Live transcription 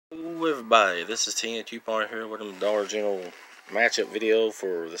everybody, this is Tina Coupon here with a Dollar General matchup video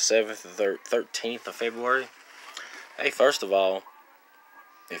for the 7th and 13th of February. Hey, first of all,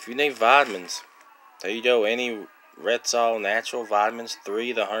 if you need vitamins, there you go. Any Retsol natural vitamins,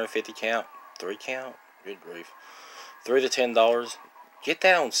 3 to 150 count, 3 count, good grief, $3 to $10. Get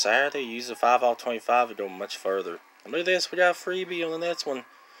that on Saturday. Use the 5 off 25 to go much further. And look at this, we got a freebie on the next one.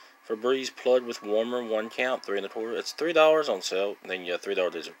 Febreze plug with warmer, 1 count, 3 1/4. It's $3 on sale. And then you got $3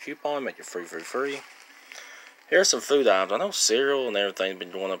 digital coupon, make it free. Here's some food items. I know cereal and everything's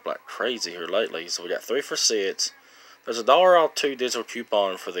been going up like crazy here lately. So we got 3 for $6. There's a $1 off 2 digital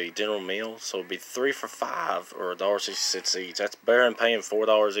coupon for the general meal. So it'd be 3 for $5 or $1.66 each. That's better than paying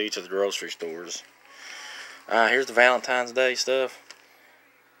 $4 each at the grocery stores. Here's the Valentine's Day stuff.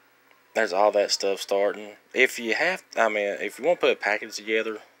 There's all that stuff starting. If you want to put a package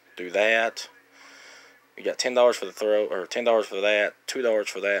together, do that. You got $10 for the throw, or $10 for that, $2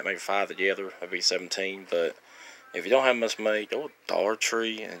 for that, maybe 5 together. That'd be $17. But if you don't have much money, go with Dollar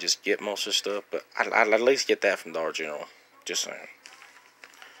Tree and just get most of the stuff. But I'd at least get that from Dollar General. Just saying.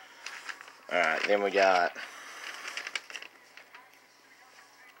 Alright, then we got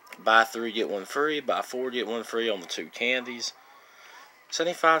buy 3 get 1 free, buy 4 get 1 free on the 2 candies.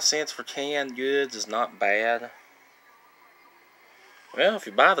 75 cents for canned goods is not bad. Well, if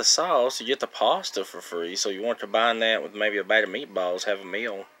you buy the sauce, you get the pasta for free. So you want to combine that with maybe a bag of meatballs, have a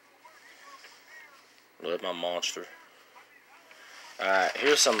meal. Love my monster. Alright,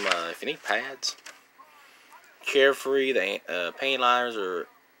 here's some, if you need pads. Carefree, the paint liners are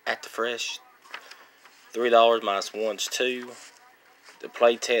Actifresh. $3 minus 1 is 2. The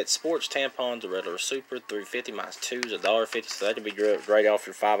Playtex sports tampons, the regular super, $3.50 minus 2 is $1.50. So that can be great off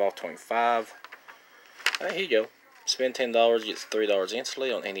your 5 off 25. Alright, here you go. Spend $10, gets $3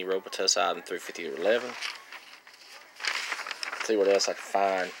 instantly on any Robitussin item, $3.50 or $11. See what else I can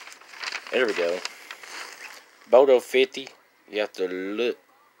find. There we go. Bodo 50. You have to look.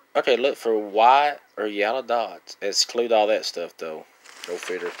 Okay, look for white or yellow dots. Exclude all that stuff though. Go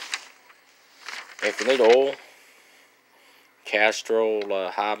figure. If you need oil, Castrol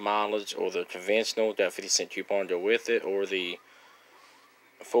high mileage or the conventional, got a 50-cent coupon to go with it, or the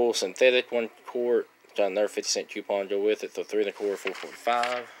full synthetic 1 quart. Got another 50-cent coupon to go with it, so 3 1/4,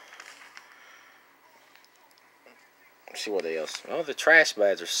 4.45. Let's see what else. Oh, the trash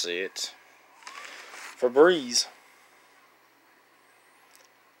bags are $6. Febreze.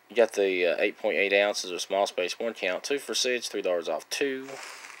 You got the 8.8 ounces of small space 1 count, 2 for $6, $3 off 2.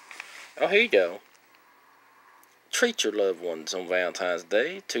 Oh, here you go. Treat your loved ones on Valentine's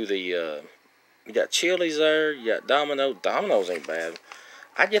Day to the, you got Chili's there, you got Domino's. Domino's ain't bad.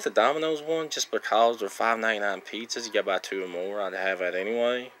 I'd get the Domino's one just because they're $5.99 pizzas. You gotta buy 2 or more. I'd have that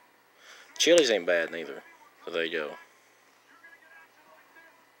anyway. Chili's ain't bad neither. So there you go.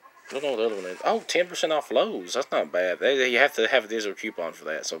 I don't know what the other one is. Oh, 10% off Lowe's. That's not bad. You have to have a digital coupon for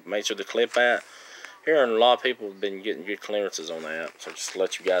that. So make sure to clip that. Here, and a lot of people have been getting good clearances on that. So just to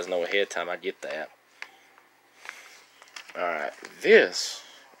let you guys know ahead of time, I get that. Alright, this.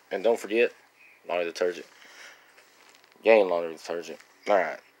 And don't forget, laundry detergent. Gain laundry detergent.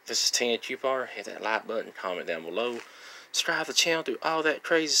 Alright, this is Tina Coupon. Hit that like button, comment down below. Subscribe to the channel, do all that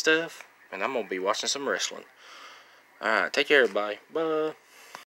crazy stuff. And I'm going to be watching some wrestling. Alright, take care everybody. Bye.